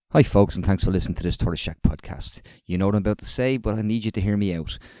Hi folks, and thanks for listening to this Tortoise Shack podcast. You know what I'm about to say, but I need you to hear me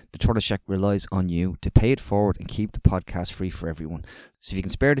out. The Tortoise Shack relies on you to pay it forward and keep the podcast free for everyone. So if you can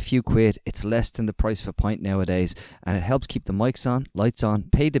spare the few quid, it's less than the price of a pint nowadays, and it helps keep the mics on, lights on,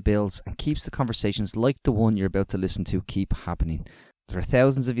 pay the bills, and keeps the conversations like the one you're about to listen to keep happening. There are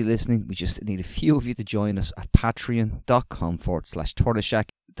thousands of you listening. We just need a few of you to join us at patreon.com/Tortoise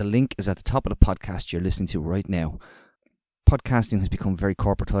Shack. The link is at the top of the podcast you're listening to right now. Podcasting has become very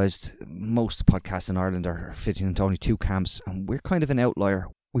corporatized. Most podcasts in Ireland are fitting into only two camps, and we're kind of an outlier.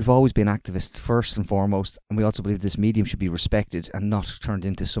 We've always been activists first and foremost, and we also believe this medium should be respected and not turned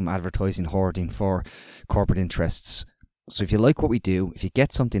into some advertising hoarding for corporate interests. So if you like what we do, if you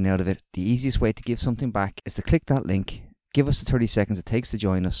get something out of it, the easiest way to give something back is to click that link, give us the 30 seconds it takes to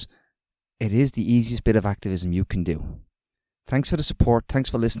join us. It is the easiest bit of activism you can do. Thanks for the support, thanks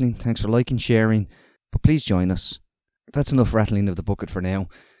for listening, thanks for liking, sharing, but please join us. That's enough rattling of the bucket for now.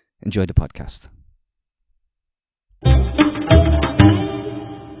 Enjoy the podcast.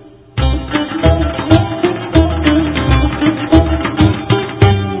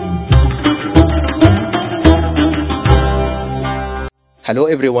 Hello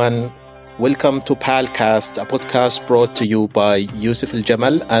everyone, welcome to Palcast, a podcast brought to you by Yusuf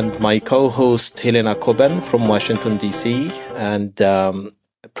Al-Jamal and my co-host Helena Coben from Washington DC and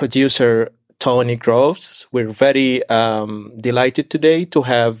producer Tony Groves. We're very delighted today to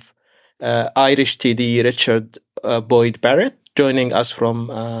have Irish TD Richard Boyd Barret joining us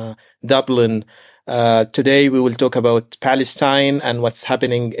from Dublin. Today we will talk about Palestine and what's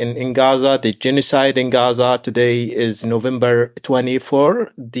happening in Gaza, the genocide in Gaza. Today is November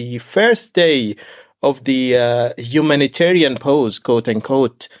 24, the first day of the humanitarian pause, quote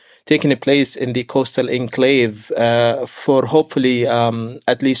unquote, taking place in the coastal enclave for hopefully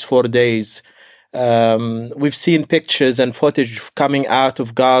at least 4 days. We've seen pictures and footage coming out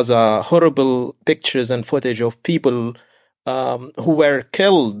of Gaza, horrible pictures and footage of people who were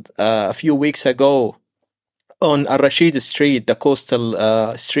killed a few weeks ago on Al-Rashid Street, the coastal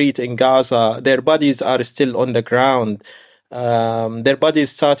street in Gaza. Their bodies are still on the ground. Their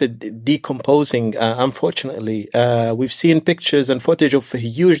bodies started decomposing, unfortunately. We've seen pictures and footage of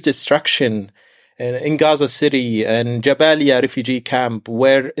huge destruction in Gaza City and Jabalia refugee camp,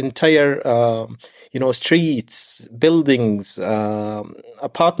 where entire, streets, buildings,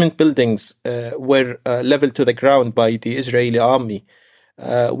 apartment buildings were leveled to the ground by the Israeli army.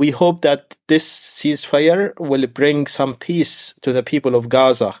 We hope that this ceasefire will bring some peace to the people of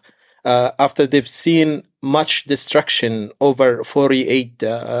Gaza after they've seen much destruction over 48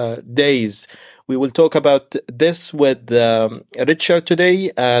 days. We will talk about this with Richard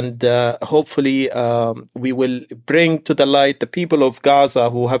today, and hopefully we will bring to the light the people of Gaza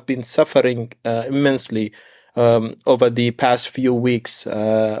who have been suffering immensely over the past few weeks.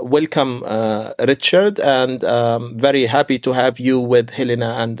 Welcome, Richard, and very happy to have you with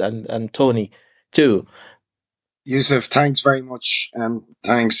Helena and Tony too. Yusuf, thanks very much.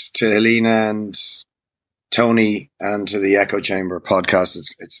 Thanks to Helena and Tony and to the Echo Chamber podcast.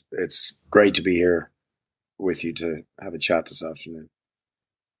 It's great to be here with you to have a chat this afternoon.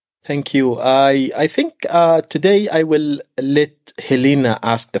 Thank you. I think today I will let Helena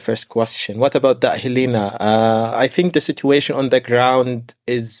ask the first question. What about that, Helena? I think the situation on the ground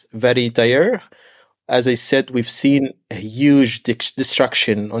is very dire. As I said, we've seen a huge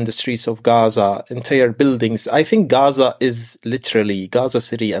destruction on the streets of Gaza, entire buildings. I think Gaza is literally, Gaza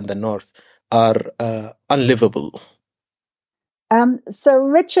City and the north are unlivable. So,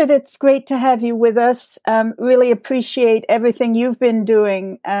 Richard, it's great to have you with us. Really appreciate everything you've been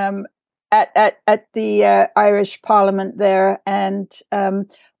doing at the Irish Parliament there. And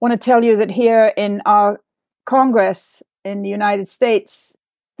want to tell you that here in our Congress in the United States,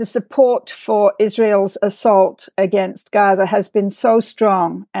 the support for Israel's assault against Gaza has been so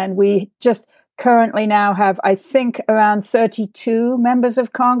strong. And we just currently now have, I think, around 32 members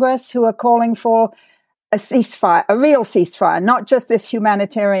of Congress who are calling for a ceasefire, a real ceasefire, not just this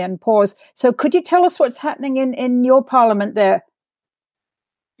humanitarian pause. So could you tell us what's happening in your parliament there?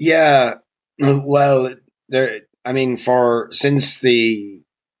 Yeah, well, since the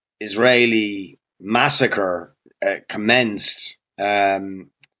Israeli massacre commenced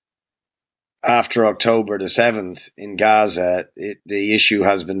after October the 7th in Gaza, the issue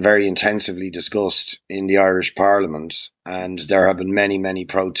has been very intensively discussed in the Irish Parliament, and there have been many, many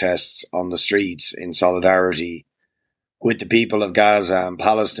protests on the streets in solidarity with the people of Gaza and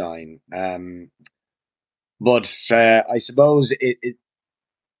Palestine. But I suppose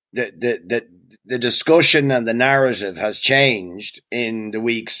the discussion and the narrative has changed in the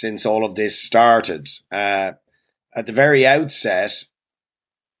weeks since all of this started. At the very outset,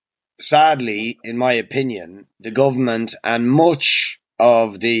 sadly, in my opinion, the government and much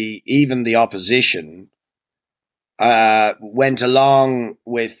of even the opposition went along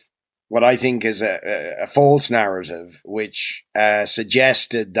with what I think is a false narrative, which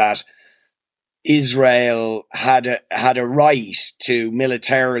suggested that Israel had a right to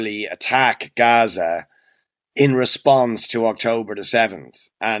militarily attack Gaza in response to October the 7th.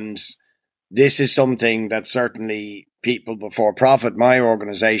 And this is something that certainly People Before Profit, my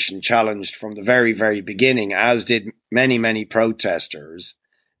organization, challenged from the very, very beginning, as did many, many protesters,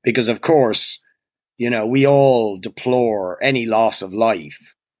 because of course, we all deplore any loss of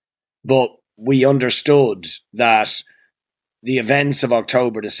life, but we understood that the events of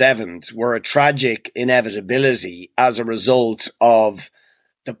October the 7th were a tragic inevitability as a result of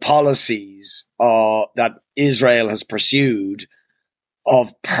the policies that Israel has pursued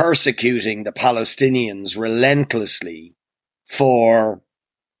of persecuting the Palestinians relentlessly for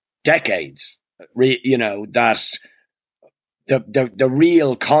decades. That the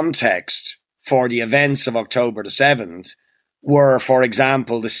real context for the events of October the 7th were, for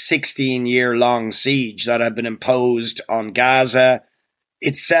example, the 16-year-long siege that had been imposed on Gaza,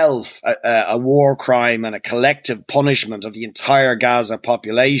 itself a war crime and a collective punishment of the entire Gaza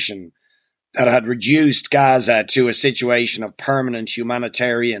population that had reduced Gaza to a situation of permanent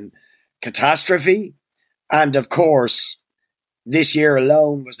humanitarian catastrophe. And of course, this year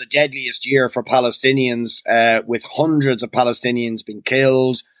alone was the deadliest year for Palestinians, with hundreds of Palestinians being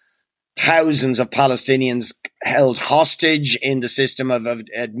killed, thousands of Palestinians held hostage in the system of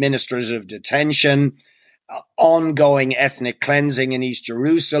administrative detention, ongoing ethnic cleansing in East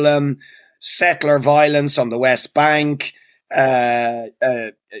Jerusalem, settler violence on the West Bank,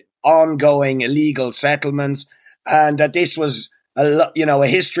 ongoing illegal settlements, and that this was a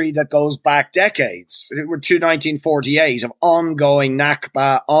history that goes back decades. To 1948 of ongoing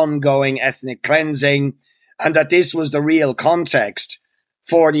Nakba, ongoing ethnic cleansing, and that this was the real context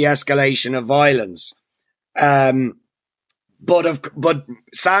for the escalation of violence. But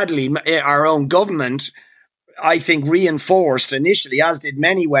sadly, our own government, I think, reinforced initially, as did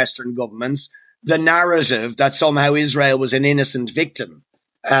many Western governments, the narrative that somehow Israel was an innocent victim.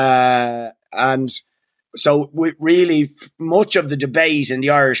 And so really much of the debate in the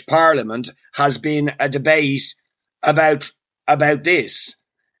Irish Parliament has been a debate about this.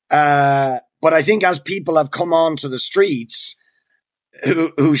 But I think as people have come onto the streets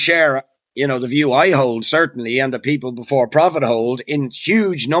who share, the view I hold, certainly, and the People Before Profit hold in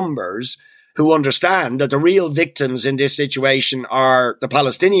huge numbers, who understand that the real victims in this situation are the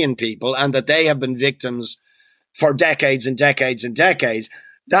Palestinian people and that they have been victims for decades and decades and decades,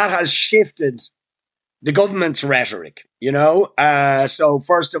 that has shifted the government's rhetoric, So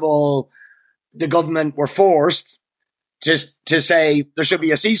first of all, the government were forced to say there should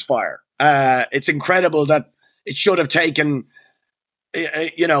be a ceasefire. It's incredible that it should have taken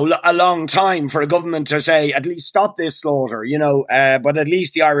a long time for a government to say, at least stop this slaughter, but at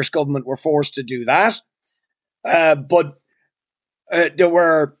least the Irish government were forced to do that. But there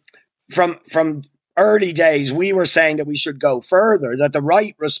were, from early days, we were saying that we should go further, that the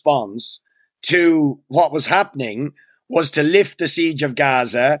right response to what was happening was to lift the siege of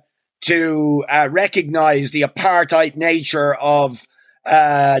Gaza, to recognize the apartheid nature of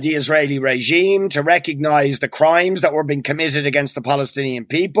the Israeli regime, to recognize the crimes that were being committed against the Palestinian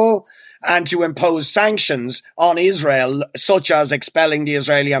people, and to impose sanctions on Israel, such as expelling the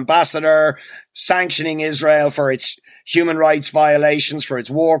Israeli ambassador, sanctioning Israel for its human rights violations, for its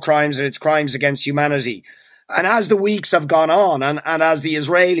war crimes and its crimes against humanity. And as the weeks have gone on, and as the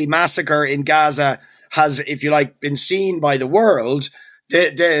Israeli massacre in Gaza has, if you like, been seen by the world,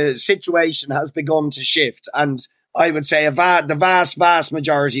 the situation has begun to shift. And I would say the vast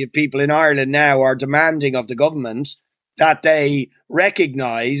majority of people in Ireland now are demanding of the government that they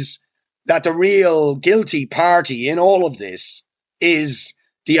recognise that the real guilty party in all of this is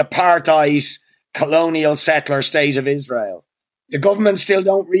the apartheid colonial settler state of Israel. The government still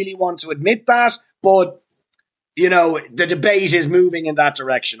don't really want to admit that, but, the debate is moving in that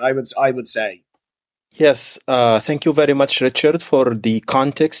direction, I would say. Yes, thank you very much, Richard, for the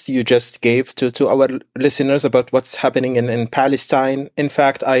context you just gave to our listeners about what's happening in Palestine. In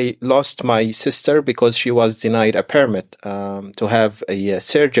fact, I lost my sister because she was denied a permit to have a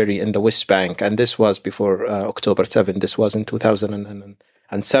surgery in the West Bank, and this was before October 7th. This was in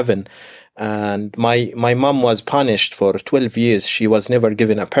 2007. And my mom was punished for 12 years. She was never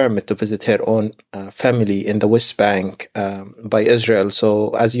given a permit to visit her own family in the West Bank by Israel. So,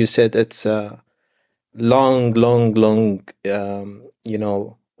 as you said, it's long,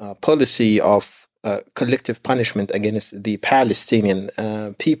 policy of collective punishment against the Palestinian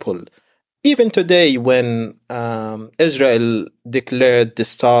people. even today, when Israel declared the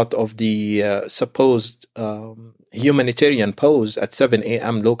start of the supposed humanitarian pause at 7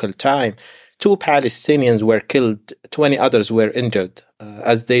 a.m. local time, 2 Palestinians were killed, 20 others were injured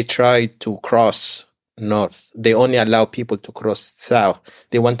as they tried to cross north. They only allow people to cross south.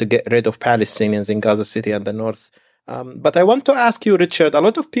 They want to get rid of Palestinians in Gaza City and the north. But I want to ask you, Richard, a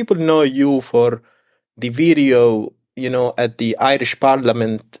lot of people know you for the video, at the Irish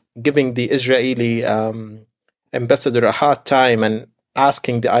Parliament, giving the Israeli ambassador a hard time and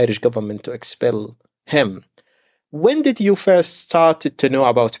asking the Irish government to expel him. When did you first started to know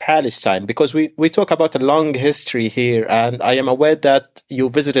about Palestine? Because we talk about a long history here, and I am aware that you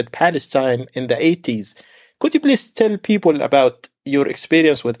visited Palestine in the 80s. Could you please tell people about your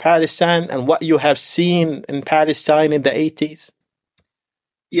experience with Palestine and what you have seen in Palestine in the 80s?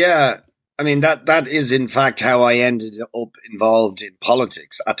 Yeah, I mean, that is in fact how I ended up involved in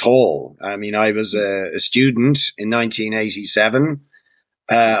politics at all. I mean, I was a student in 1987.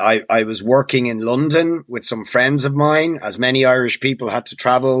 I was working in London with some friends of mine, as many Irish people had to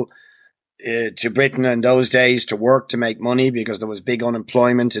travel to Britain in those days to work to make money because there was big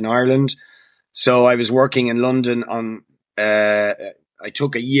unemployment in Ireland. So I was working in London on, I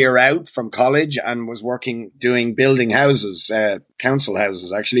took a year out from college and was doing building houses, council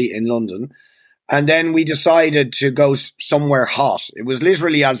houses actually in London. And then we decided to go somewhere hot. It was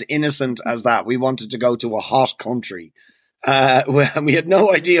literally as innocent as that. We wanted to go to a hot country. We had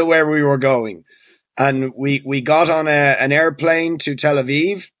no idea where we were going. And we got on an airplane to Tel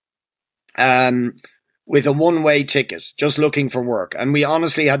Aviv, with a one-way ticket, just looking for work. And we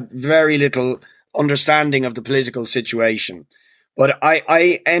honestly had very little understanding of the political situation. But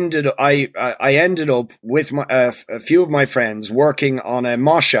I ended up with a few of my friends working on a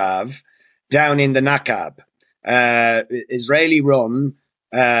moshav down in the Nakab, Israeli-run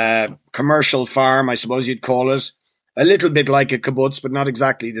commercial farm, I suppose you'd call it. A little bit like a kibbutz, but not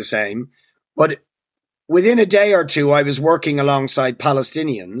exactly the same. But within a day or two, I was working alongside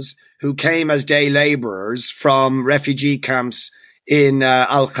Palestinians who came as day laborers from refugee camps in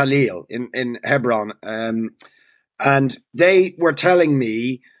Al Khalil, in Hebron. And they were telling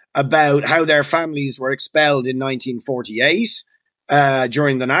me about how their families were expelled in 1948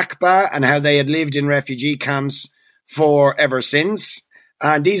 during the Nakba, and how they had lived in refugee camps for ever since.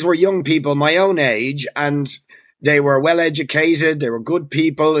 And these were young people my own age, and they were well educated. They were good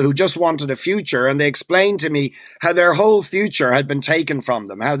people who just wanted a future. And they explained to me how their whole future had been taken from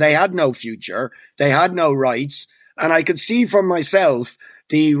them, how they had no future. They had no rights. And I could see for myself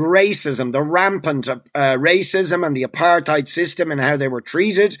the racism, the rampant racism and the apartheid system and how they were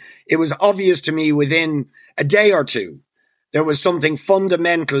treated. It was obvious to me within a day or two, there was something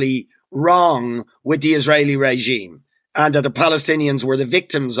fundamentally wrong with the Israeli regime and that the Palestinians were the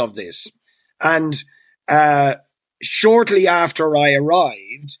victims of this. And shortly after I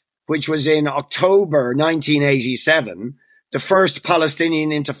arrived, which was in October 1987, the first Palestinian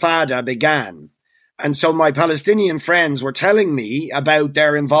Intifada began. And so my Palestinian friends were telling me about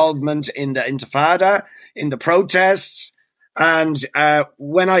their involvement in the Intifada, in the protests. And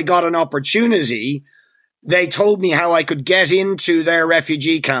when I got an opportunity, they told me how I could get into their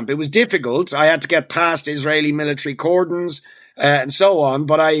refugee camp. It was difficult. I had to get past Israeli military cordons and so on.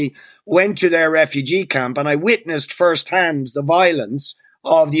 But I went to their refugee camp and I witnessed firsthand the violence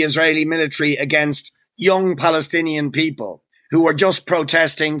of the Israeli military against young Palestinian people who were just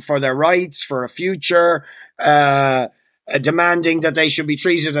protesting for their rights, for a future, demanding that they should be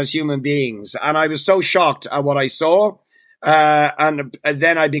treated as human beings. And I was so shocked at what I saw. And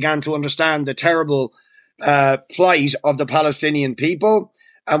then I began to understand the terrible plight of the Palestinian people.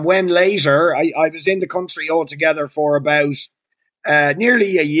 And when later, I was in the country altogether for about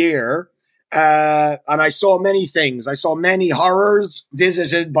nearly a year, and I saw many things. I saw many horrors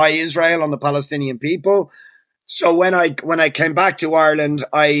visited by Israel on the Palestinian people. So when I came back to Ireland,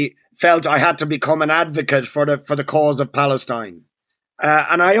 I felt I had to become an advocate for the cause of Palestine.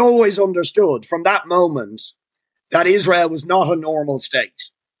 And I always understood from that moment that Israel was not a normal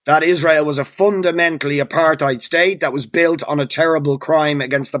state, that Israel was a fundamentally apartheid state that was built on a terrible crime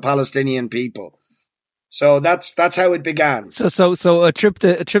against the Palestinian people. So that's how it began. So a trip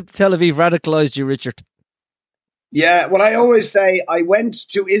to Tel Aviv radicalized you, Richard. Yeah, well, I always say I went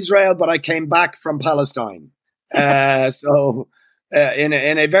to Israel, but I came back from Palestine. So in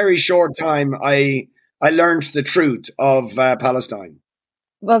a very short time, I learned the truth of Palestine.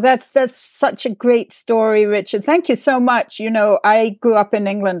 Well, that's such a great story, Richard. Thank you so much. You know, I grew up in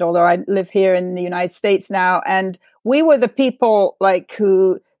England, although I live here in the United States now, and we were the people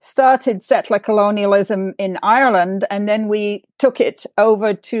who started settler colonialism in Ireland, and then we took it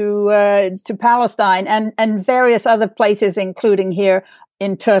over to Palestine and various other places, including here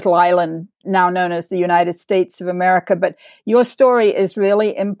in Turtle Island, now known as the United States of America. But your story is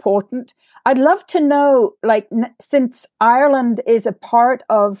really important. I'd love to know, since Ireland is a part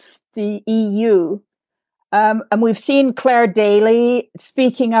of the EU, and we've seen Claire Daly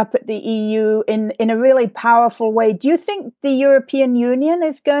speaking up at the EU in a really powerful way. Do you think the European Union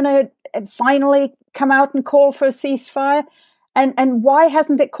is going to finally come out and call for a ceasefire? And why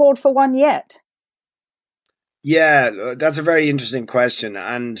hasn't it called for one yet? Yeah, that's a very interesting question.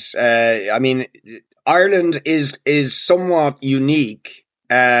 And I mean, Ireland is somewhat unique,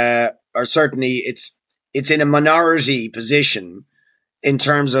 or certainly it's in a minority position in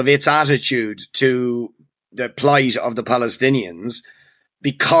terms of its attitude to the plight of the Palestinians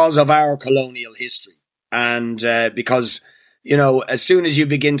because of our colonial history. And because, as soon as you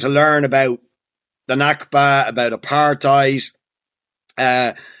begin to learn about the Nakba, about apartheid,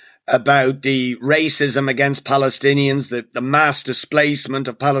 about the racism against Palestinians, the mass displacement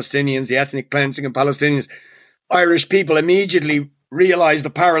of Palestinians, the ethnic cleansing of Palestinians, Irish people immediately realize the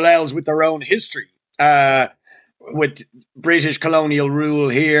parallels with their own history, with British colonial rule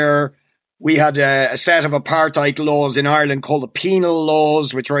here. We had a set of apartheid laws in Ireland called the penal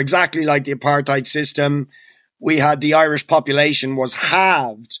laws, which were exactly like the apartheid system. We had the Irish population was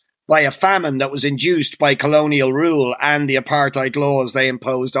halved by a famine that was induced by colonial rule and the apartheid laws they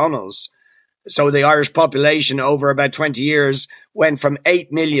imposed on us. So the Irish population over about 20 years went from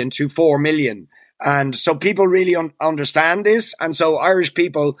 8 million to 4 million. And so people really understand this. And so Irish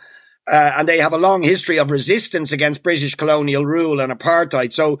people, and they have a long history of resistance against British colonial rule and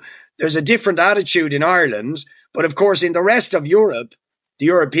apartheid. So there's a different attitude in Ireland. But of course, in the rest of Europe, the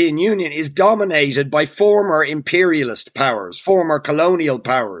European Union is dominated by former imperialist powers, former colonial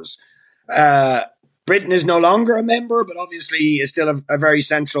powers. Britain is no longer a member, but obviously is still a very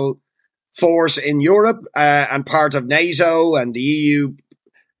central force in Europe, and part of NATO and the EU,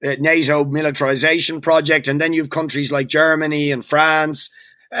 NATO militarization project. And then you have countries like Germany and France,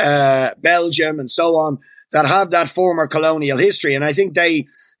 Belgium and so on that have that former colonial history. And I think they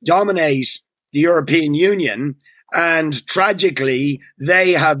dominate the European Union. And tragically,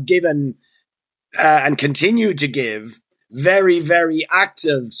 they have given and continue to give very, very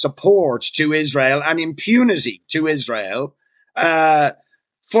active support to Israel and impunity to Israel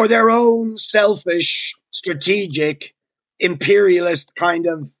for their own selfish, strategic, imperialist kind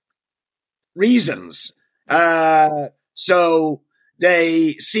of reasons. So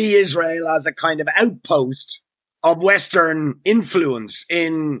they see Israel as a kind of outpost of Western influence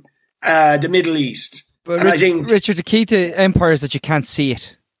in the Middle East. But Richard, the key to empire is that you can't see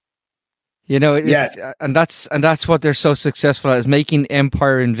it. And that's what they're so successful at, is making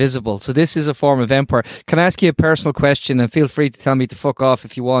empire invisible. So this is a form of empire. Can I ask you a personal question, and feel free to tell me to fuck off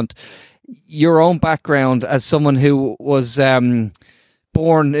if you want? Your own background as someone who was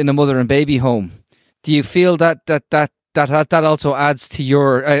born in a mother and baby home, do you feel that also adds to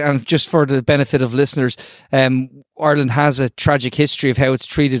your, and just for the benefit of listeners, Ireland has a tragic history of how it's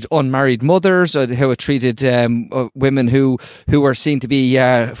treated unmarried mothers, or how it treated women who are seen to be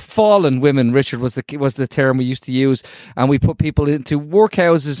fallen women. Richard was the term we used to use, and we put people into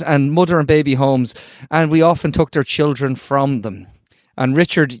workhouses and mother and baby homes, and we often took their children from them. And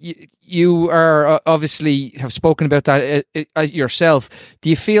Richard, you are obviously have spoken about that yourself.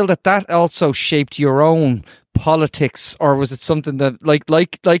 Do you feel that also shaped your own politics, or was it something that,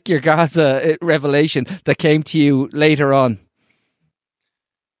 like your Gaza revelation, that came to you later on?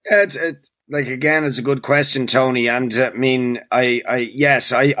 It's a good question, Tony. And I mean,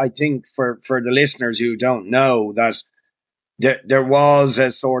 I think for the listeners who don't know, that there was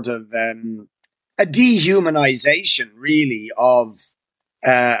a sort of a dehumanization, really, of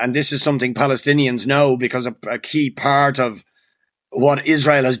and this is something Palestinians know, because a key part of what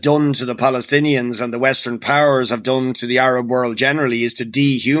Israel has done to the Palestinians and the Western powers have done to the Arab world generally is to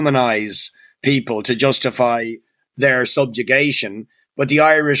dehumanize people to justify their subjugation. But the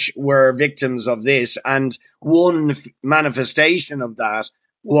Irish were victims of this. And one manifestation of that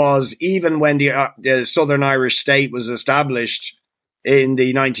was, even when the Southern Irish state was established in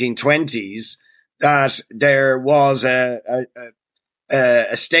the 1920s, that there was a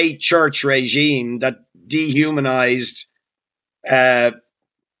state church regime that dehumanized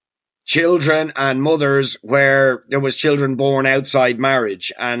children and mothers, where there was children born outside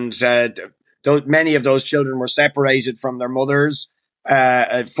marriage, and many of those children were separated from their mothers,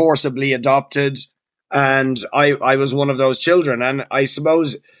 forcibly adopted, and I was one of those children. And I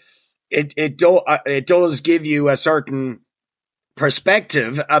suppose it does give you a certain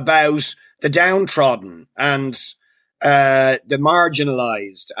perspective about the downtrodden and the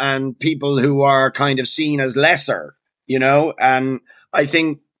marginalized and people who are kind of seen as lesser, you know. And I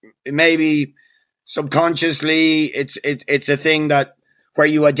think maybe subconsciously it's a thing that where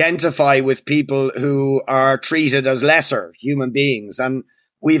you identify with people who are treated as lesser human beings. And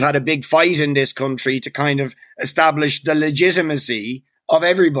we've had a big fight in this country to kind of establish the legitimacy of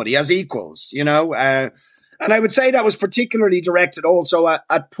everybody as equals, you know. And I would say that was particularly directed also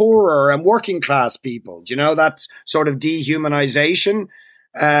at poorer and working class people, you know, that sort of dehumanization.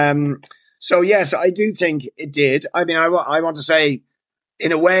 So, yes, I do think it did. I mean, I want to say,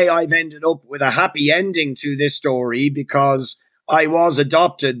 in a way, I've ended up with a happy ending to this story because I was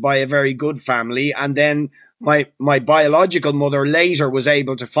adopted by a very good family. And then my biological mother later was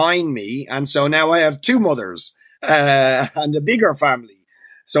able to find me. And so now I have two mothers and a bigger family.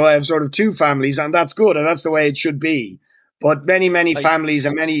 So I have sort of two families, and that's good, and that's the way it should be. But many families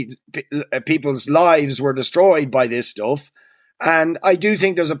and many people's lives were destroyed by this stuff. And I do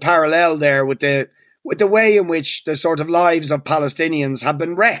think there's a parallel there with the way in which the sort of lives of Palestinians have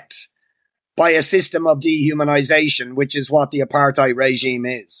been wrecked by a system of dehumanization, which is what the apartheid regime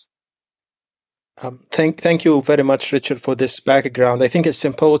is. Thank you very much, Richard, for this background. I think it's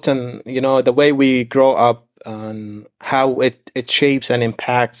important, you know, the way we grow up and how it shapes and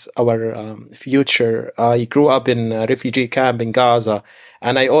impacts our future. I grew up in a refugee camp in Gaza,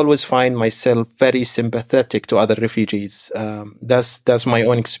 and I always find myself very sympathetic to other refugees. That's my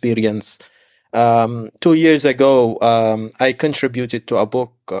own experience. 2 years ago, I contributed to a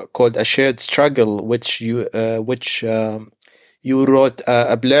book called A Shared Struggle, which you wrote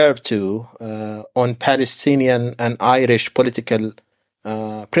a blurb to on Palestinian and Irish political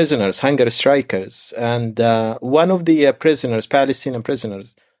prisoners, hunger strikers. And one of the prisoners, Palestinian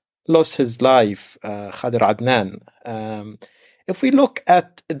prisoners, lost his life, Khader Adnan. If we look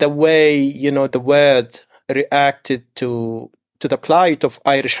at the way, you know, the world reacted to the plight of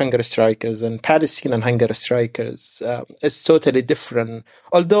Irish hunger strikers and Palestinian hunger strikers, it's totally different.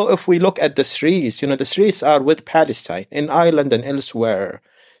 Although if we look at the streets, you know, the streets are with Palestine in Ireland and elsewhere.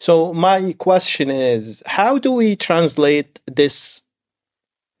 So my question is, how do we translate this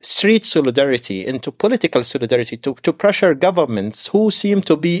street solidarity into political solidarity to pressure governments who seem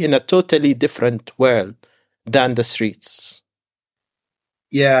to be in a totally different world than the streets?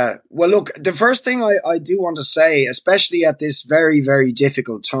 Yeah, well, look, the first thing I do want to say, especially at this very, very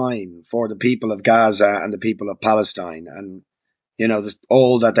difficult time for the people of Gaza and the people of Palestine and, you know,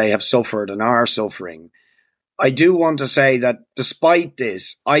 all that they have suffered and are suffering, I do want to say that despite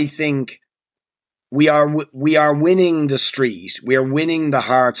this, I think we are winning the street. We are winning the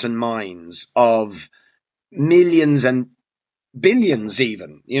hearts and minds of millions and billions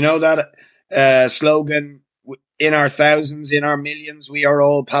even. You know, that slogan, in our thousands, in our millions, we are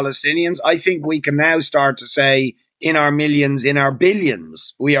all Palestinians. I think we can now start to say in our millions, in our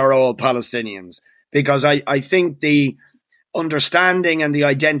billions, we are all Palestinians. Because I think the understanding and the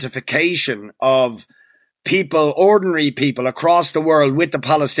identification of people, ordinary people across the world with the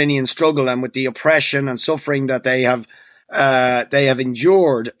Palestinian struggle and with the oppression and suffering that they have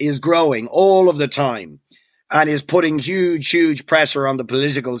endured is growing all of the time and is putting huge pressure on the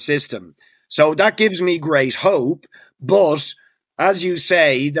political system. So that gives me great hope. But as you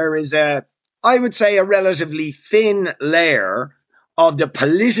say, there is I would say a relatively thin layer of the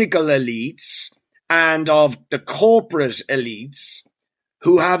political elites and of the corporate elites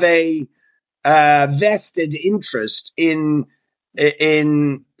who have a vested interest in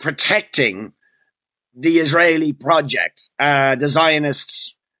protecting the Israeli project, the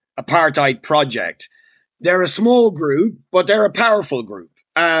Zionist apartheid project. They're a small group, but they're a powerful group.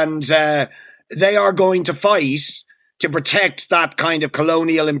 And they are going to fight to protect that kind of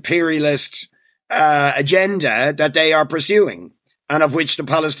colonial imperialist agenda that they are pursuing, and of which the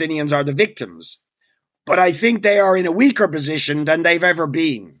Palestinians are the victims. But I think they are in a weaker position than they've ever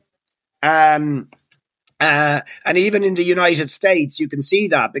been. And even in the United States, you can see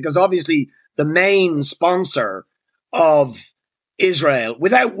that, because obviously the main sponsor of Israel,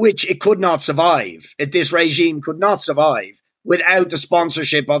 without which it could not survive, this regime could not survive without the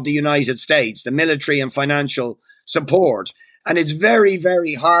sponsorship of the United States, the military and financial support. And it's very,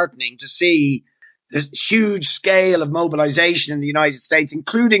 very heartening to see the huge scale of mobilization in the United States,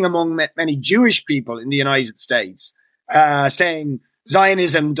 including among many Jewish people in the United States, saying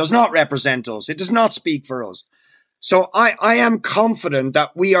Zionism does not represent us. It does not speak for us. So I am confident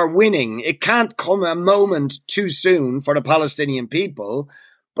that we are winning. It can't come a moment too soon for the Palestinian people,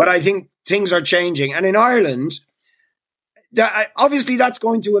 but I think things are changing. And in Ireland, obviously that's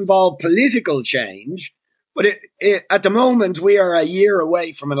going to involve political change, But at the moment, we are a year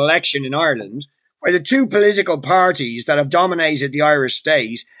away from an election in Ireland where the two political parties that have dominated the Irish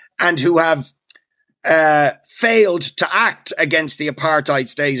state and who have failed to act against the apartheid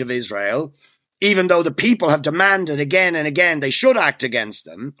state of Israel, even though the people have demanded again and again they should act against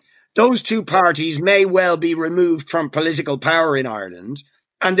them, those two parties may well be removed from political power in Ireland.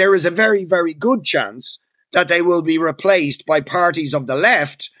 And there is a very, very good chance that they will be replaced by parties of the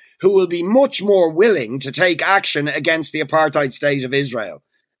left who will be much more willing to take action against the apartheid state of Israel,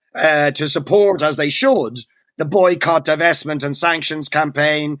 to support, as they should, the boycott, divestment and sanctions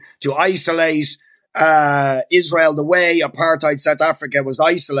campaign, to isolate Israel the way apartheid South Africa was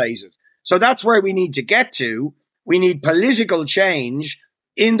isolated. So that's where we need to get to. We need political change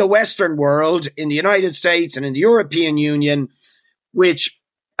in the Western world, in the United States and in the European Union, which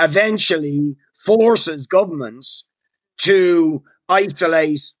eventually forces governments to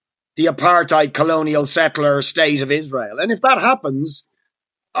isolate the apartheid colonial settler state of Israel. And if that happens,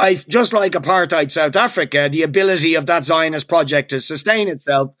 just like apartheid South Africa, the ability of that Zionist project to sustain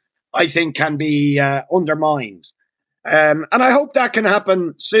itself, I think, can be undermined. And I hope that can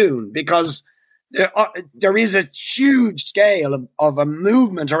happen soon, because there is a huge scale of a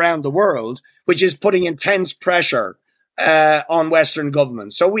movement around the world which is putting intense pressure on Western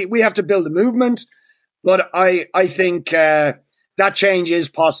governments. So we have to build a movement, but I think that change is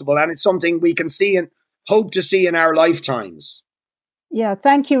possible, and it's something we can see and hope to see in our lifetimes. Yeah,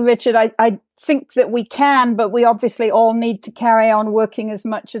 thank you, Richard. I think that we can, but we obviously all need to carry on working as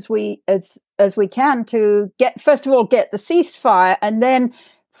much as we can to first of all, get the ceasefire. And then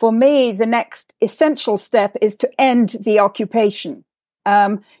for me, the next essential step is to end the occupation.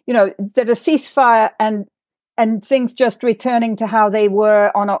 That a ceasefire and things just returning to how they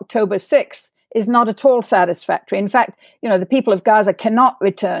were on October 6th is not at all satisfactory. In fact, the people of Gaza cannot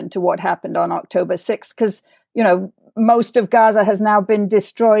return to what happened on October 6th because, most of Gaza has now been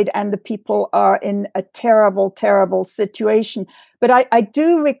destroyed and the people are in a terrible, terrible situation. But I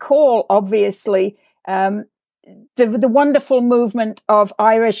do recall, obviously, the wonderful movement of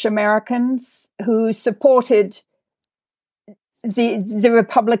Irish Americans who supported the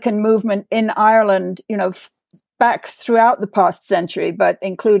Republican movement in Ireland, back throughout the past century, but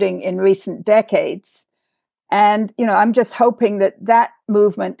including in recent decades. And, I'm just hoping that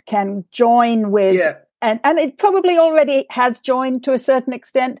movement can join with... Yeah. And it probably already has joined to a certain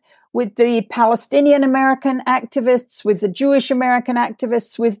extent with the Palestinian American activists, with the Jewish American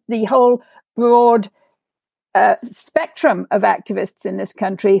activists, with the whole broad spectrum of activists in this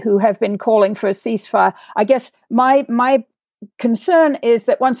country who have been calling for a ceasefire. I guess my concern is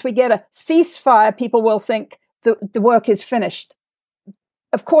that once we get a ceasefire, people will think the work is finished.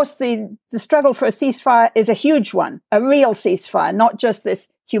 Of course, the struggle for a ceasefire is a huge one, a real ceasefire, not just this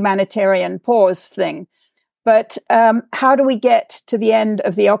humanitarian pause thing. But how do we get to the end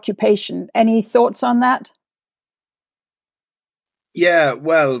of the occupation? Any thoughts on that? Yeah,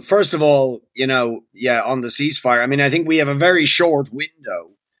 well, first of all, on the ceasefire, I think we have a very short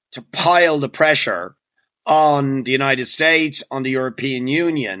window to pile the pressure on the United States, on the European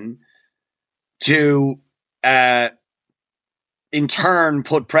Union, to in turn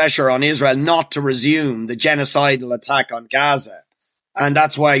put pressure on Israel not to resume the genocidal attack on Gaza. And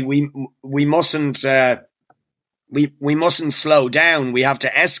that's why we mustn't we mustn't slow down. We have to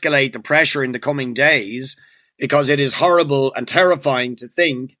escalate the pressure in the coming days, because it is horrible and terrifying to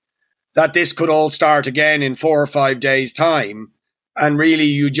think that this could all start again in 4 or 5 days' time. And really,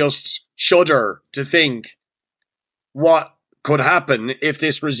 you just shudder to think what could happen if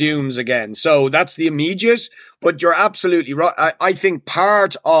this resumes again. So that's the immediate, but you're absolutely right. I think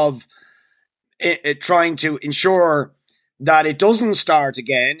part of it trying to ensure that it doesn't start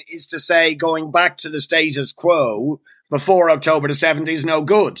again is to say going back to the status quo before October the 7th is no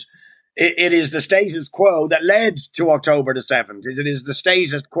good. It is the status quo that led to October the 7th. It is the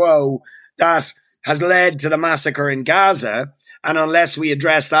status quo that has led to the massacre in Gaza. And unless we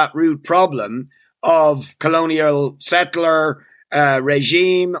address that root problem of colonial settler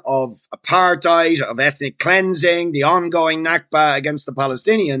regime, of apartheid, of ethnic cleansing, the ongoing Nakba against the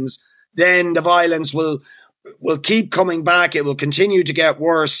Palestinians, then the violence will keep coming back. It will continue to get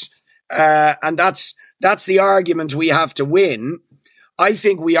worse. And that's the argument we have to win. I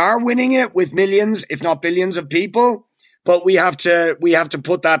think we are winning it with millions, if not billions of people, but we have to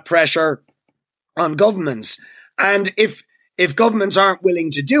put that pressure on governments. And if governments aren't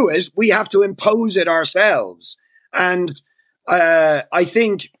willing to do it, we have to impose it ourselves. And I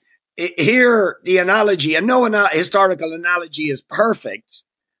think here the analogy, and no historical analogy is perfect,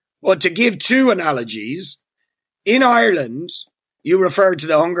 but to give two analogies, in Ireland, you referred to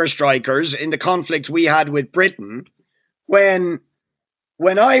the hunger strikers in the conflict we had with Britain. When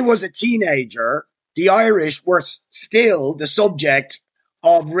I was a teenager, the Irish were still the subject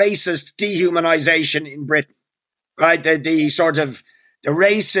of racist dehumanization in Britain, right? The sort of the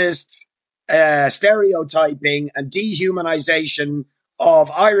racist stereotyping and dehumanization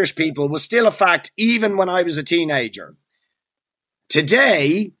of Irish people was still a fact even when I was a teenager.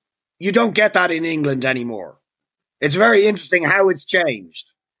 Today, you don't get that in England anymore. It's very interesting how it's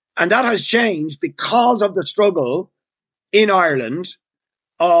changed. And that has changed because of the struggle in Ireland,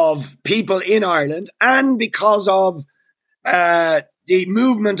 of people in Ireland, and because of the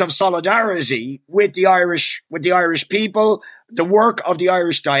movement of solidarity with the Irish people, the work of the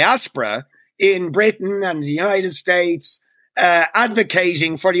Irish diaspora in Britain and the United States,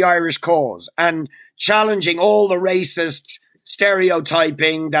 advocating for the Irish cause and challenging all the racist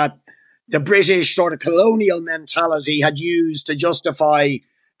stereotyping that the British sort of colonial mentality had used to justify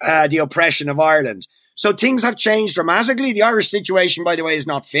the oppression of Ireland. So things have changed dramatically. The Irish situation, by the way, is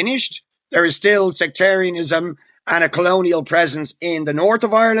not finished. There is still sectarianism and a colonial presence in the north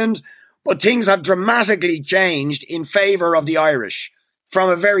of Ireland, but things have dramatically changed in favour of the Irish from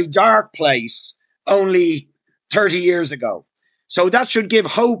a very dark place only 30 years ago. So that should give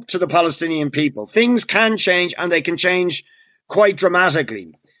hope to the Palestinian people. Things can change, and they can change quite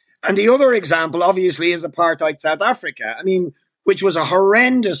dramatically. And the other example, obviously, is apartheid South Africa, which was a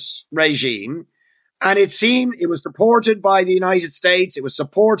horrendous regime. And it was supported by the United States. It was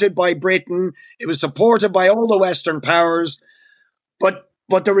supported by Britain. It was supported by all the Western powers. But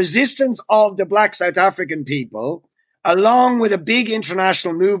the resistance of the Black South African people, along with a big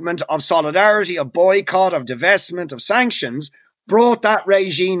international movement of solidarity, of boycott, of divestment, of sanctions, brought that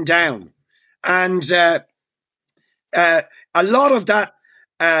regime down. And a lot of that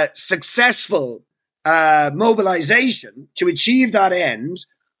successful mobilization to achieve that end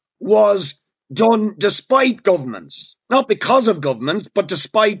was done despite governments, not because of governments, but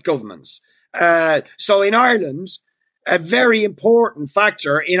despite governments. So in Ireland, a very important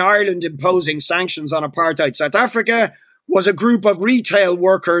factor in Ireland imposing sanctions on apartheid South Africa was a group of retail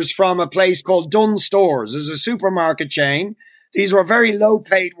workers from a place called Dunn Stores. It's a supermarket chain. These were very low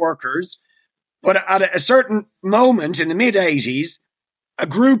paid workers. But at a certain moment in the mid-80s, a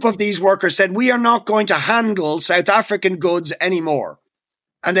group of these workers said, we are not going to handle South African goods anymore.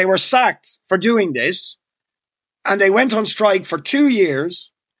 And they were sacked for doing this. And they went on strike for 2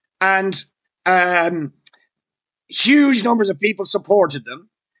 years. And huge numbers of people supported them.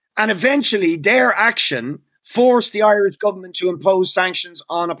 And eventually their action forced the Irish government to impose sanctions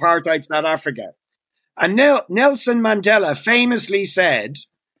on apartheid South Africa. And Nelson Mandela famously said,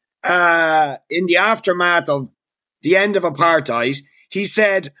 in the aftermath of the end of apartheid, he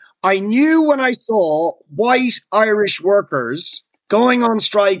said, I knew when I saw white Irish workers going on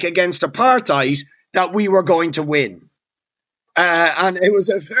strike against apartheid that we were going to win. And it was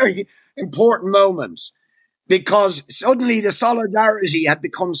a very important moment because suddenly the solidarity had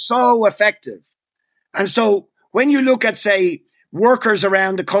become so effective. And so when you look at, say, workers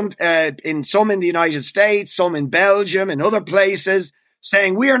around the country, in the United States, some in Belgium, and other places,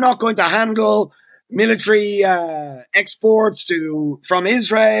 saying we are not going to handle military exports from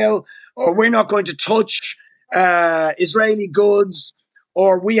Israel, or we're not going to touch Israeli goods,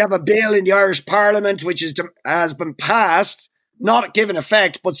 or we have a bill in the Irish Parliament which has been passed, not given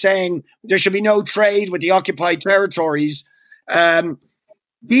effect, but saying there should be no trade with the occupied territories.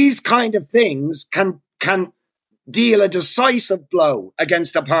 These kind of things can deal a decisive blow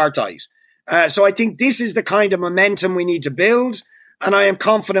against apartheid. So I think this is the kind of momentum we need to build, and I am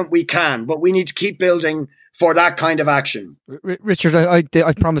confident we can, but we need to keep building for that kind of action. Richard, I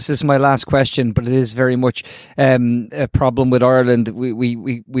promise this is my last question, but it is very much a problem with Ireland.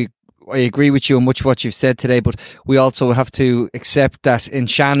 I agree with you on much of what you've said today, but we also have to accept that in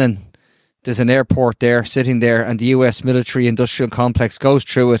Shannon, there's an airport there, sitting there, and the US military industrial complex goes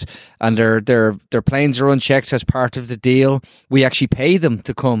through it, and their planes are unchecked as part of the deal. We actually pay them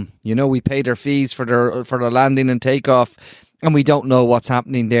to come. We pay their fees for their landing and takeoff, and we don't know what's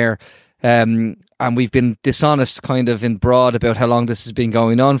happening there. And we've been dishonest kind of in broad about how long this has been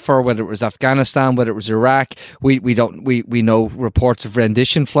going on for, whether it was Afghanistan, whether it was Iraq. We know reports of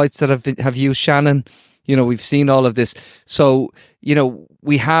rendition flights that have used Shannon. We've seen all of this. So,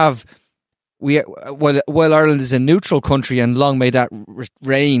 while Ireland is a neutral country, and long may that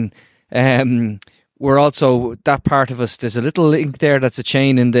reign, we're also, that part of us, there's a little link there that's a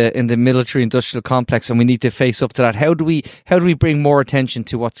chain in the military industrial complex, and we need to face up to that. How do we bring more attention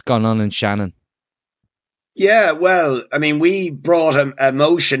to what's gone on in Shannon? Yeah, well, we brought a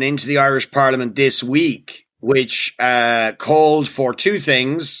motion into the Irish Parliament this week which called for two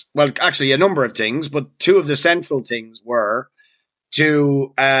things. Well, actually, a number of things, but two of the central things were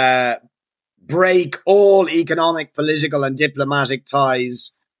to break all economic, political, and diplomatic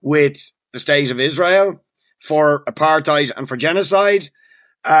ties with the state of Israel for apartheid and for genocide,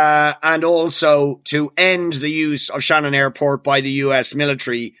 and also to end the use of Shannon Airport by the US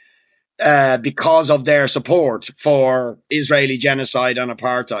military because of their support for Israeli genocide and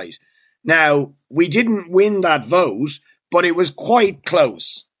apartheid. Now, we didn't win that vote, but it was quite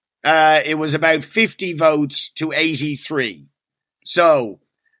close. It was about 50 votes to 83. So,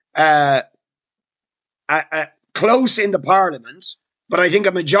 close in the parliament, but I think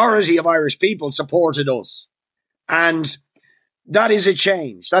a majority of Irish people supported us. And that is a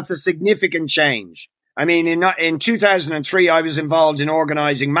change. That's a significant change. I mean, in 2003, I was involved in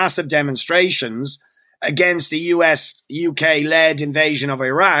organising massive demonstrations against the US-UK-led invasion of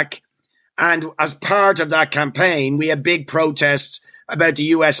Iraq. And as part of that campaign, we had big protests about the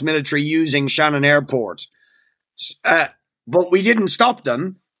US military using Shannon Airport. But we didn't stop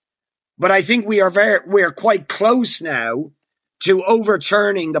them. But I think we are quite close now to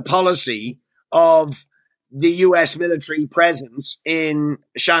overturning the policy of the US military presence in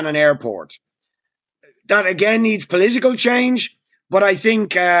Shannon Airport. That again needs political change, but I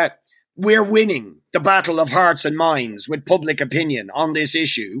think we're winning the battle of hearts and minds with public opinion on this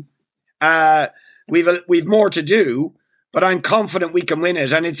issue. We've more to do, but I'm confident we can win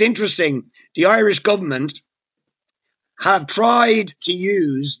it. And it's interesting, the Irish government have tried to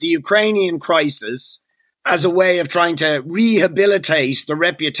use the Ukrainian crisis as a way of trying to rehabilitate the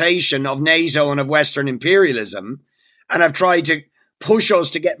reputation of NATO and of Western imperialism, and have tried to push us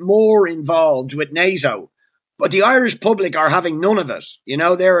to get more involved with NATO. But the Irish public are having none of it. You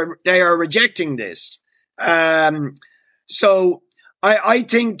know, they are rejecting this. So I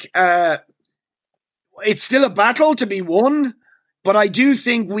think it's still a battle to be won, but I do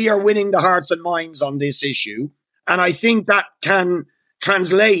think we are winning the hearts and minds on this issue. And I think that can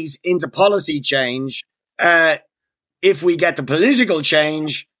translate into policy change if we get the political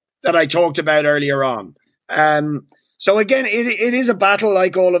change that I talked about earlier on. So again, it is a battle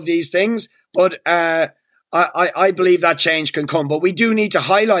like all of these things, but I believe that change can come. But we do need to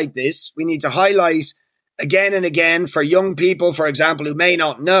highlight this. We need to highlight again and again for young people, for example, who may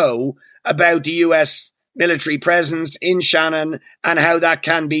not know about the US military presence in Shannon and how that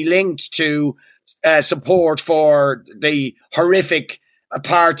can be linked to support for the horrific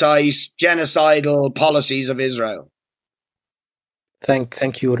apartheid, genocidal policies of Israel.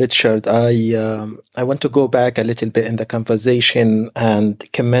 Thank you, Richard. I want to go back a little bit in the conversation and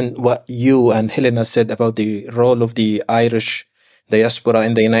commend what you and Helena said about the role of the Irish diaspora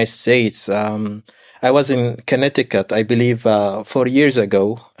in the United States. I was in Connecticut, I believe, 4 years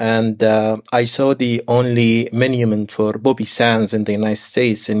ago, and I saw the only monument for Bobby Sands in the United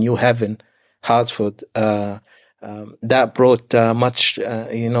States in New Haven, Hartford. That brought much,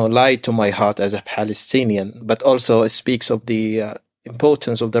 light to my heart as a Palestinian, but also it speaks of the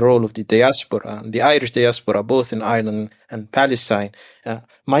importance of the role of the diaspora, the Irish diaspora, both in Ireland and Palestine.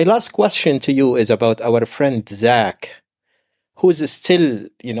 My last question to you is about our friend Zach, who's still,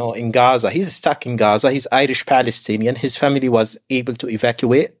 in Gaza. He's stuck in Gaza. He's Irish Palestinian. His family was able to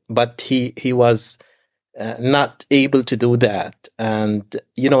evacuate, but he was not able to do that. And,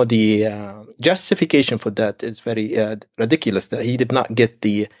 the justification for that is very ridiculous, that he did not get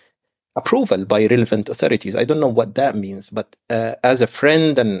the approval by relevant authorities. I don't know what that means, but as a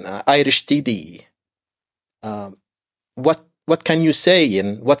friend and Irish TD, what can you say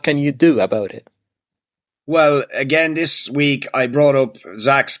and what can you do about it? Well, again, this week I brought up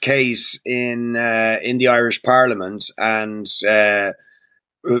Zach's case in the Irish Parliament, and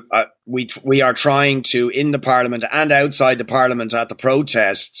we are trying to, in the Parliament and outside the Parliament at the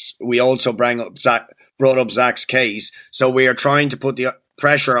protests, we also brought up Zach's case. So we are trying to put the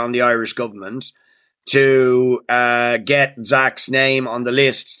pressure on the Irish government to get Zach's name on the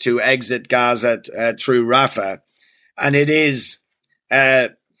list to exit Gaza through Rafah. And it is,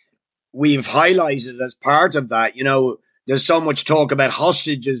 we've highlighted as part of that, there's so much talk about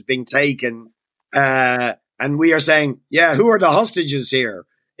hostages being taken. And we are saying, who are the hostages here?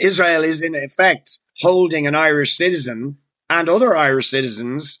 Israel is in effect holding an Irish citizen and other Irish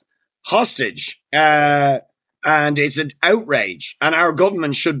citizens hostage. And it's an outrage. And our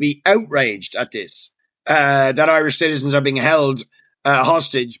government should be outraged at this, that Irish citizens are being held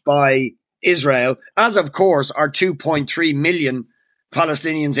hostage by Israel, as of course our 2.3 million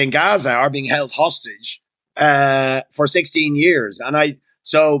Palestinians in Gaza are being held hostage for 16 years. And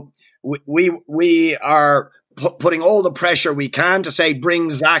so we are putting all the pressure we can to say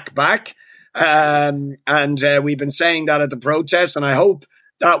bring Zach back. And we've been saying that at the protests, and I hope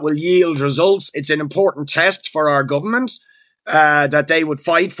that will yield results. It's an important test for our government that they would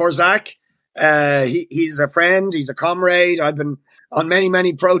fight for Zach. He's a friend, he's a comrade. I've been on many,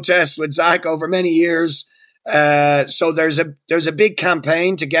 many protests with Zach over many years. So there's a big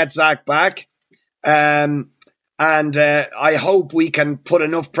campaign to get Zach back. And I hope we can put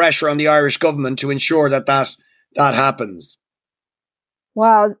enough pressure on the Irish government to ensure that happens.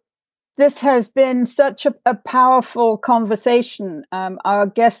 Wow. This has been such a powerful conversation. Our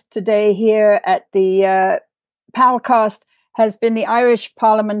guest today here at the Palcast has been the Irish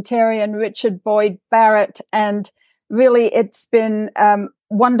parliamentarian Richard Boyd Barret. And really, it's been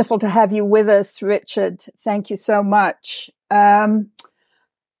wonderful to have you with us, Richard. Thank you so much.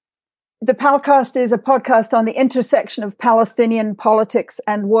 The Palcast is a podcast on the intersection of Palestinian politics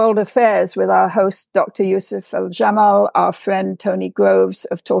and world affairs with our host, Dr. Yusuf Al-Jamal, our friend Tony Groves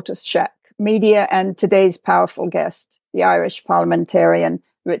of Tortoise Shack Media, and today's powerful guest, the Irish parliamentarian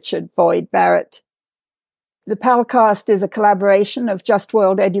Richard Boyd Barret. The Palcast is a collaboration of Just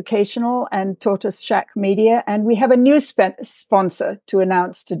World Educational and Tortoise Shack Media, and we have a new sponsor to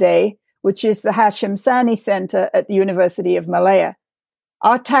announce today, which is the Hashim Sani Center at the University of Malaya.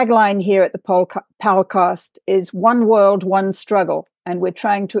 Our tagline here at the Palcast is One World, One Struggle, and we're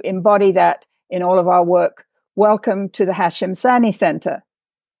trying to embody that in all of our work. Welcome to the Hashim Sani Center.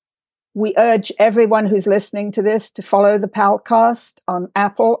 We urge everyone who's listening to this to follow the Palcast on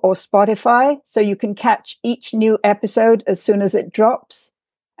Apple or Spotify so you can catch each new episode as soon as it drops.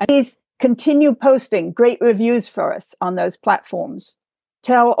 And please continue posting great reviews for us on those platforms.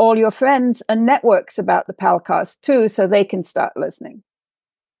 Tell all your friends and networks about the Palcast too so they can start listening.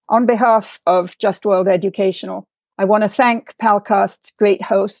 On behalf of Just World Educational, I want to thank Palcast's great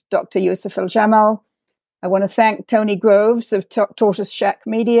host, Dr. Yusuf Al-Jamal. I want to thank Tony Groves of Tortoise Shack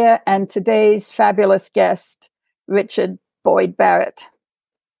Media and today's fabulous guest, Richard Boyd Barret.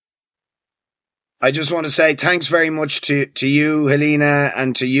 I just want to say thanks very much to you, Helena,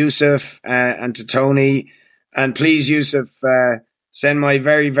 and to Yusuf and to Tony. And please, Yusuf, send my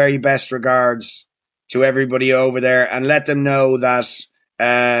very, very best regards to everybody over there and let them know that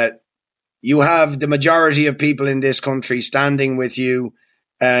you have the majority of people in this country standing with you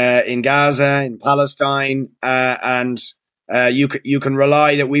in Gaza, in Palestine, and you can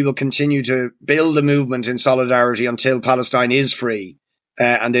rely that we will continue to build a movement in solidarity until Palestine is free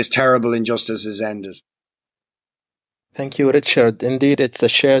and this terrible injustice is ended. Thank you, Richard. Indeed, it's a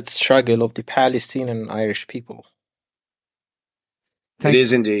shared struggle of the Palestinian and Irish people. It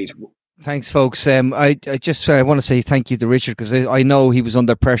is indeed. Thanks, folks. I just want to say thank you to Richard because I know he was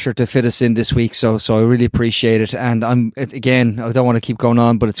under pressure to fit us in this week, so I really appreciate it. And I don't want to keep going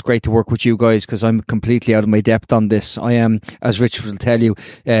on, but it's great to work with you guys because I'm completely out of my depth on this. I am, as Richard will tell you,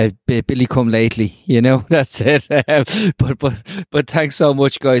 Billy come lately. You know, that's it. But thanks so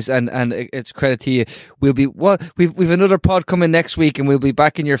much, guys, and it's credit to you. We've another pod coming next week, and we'll be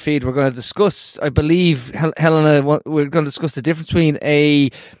back in your feed. We're going to discuss, I believe, Helena, we're going to discuss the difference between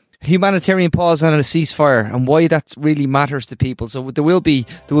a humanitarian pause and a ceasefire and why that really matters to people. So there will be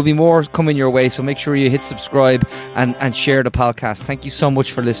more coming your way, so make sure you hit subscribe and share the podcast. Thank you so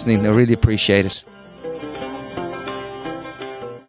much for listening. I really appreciate it.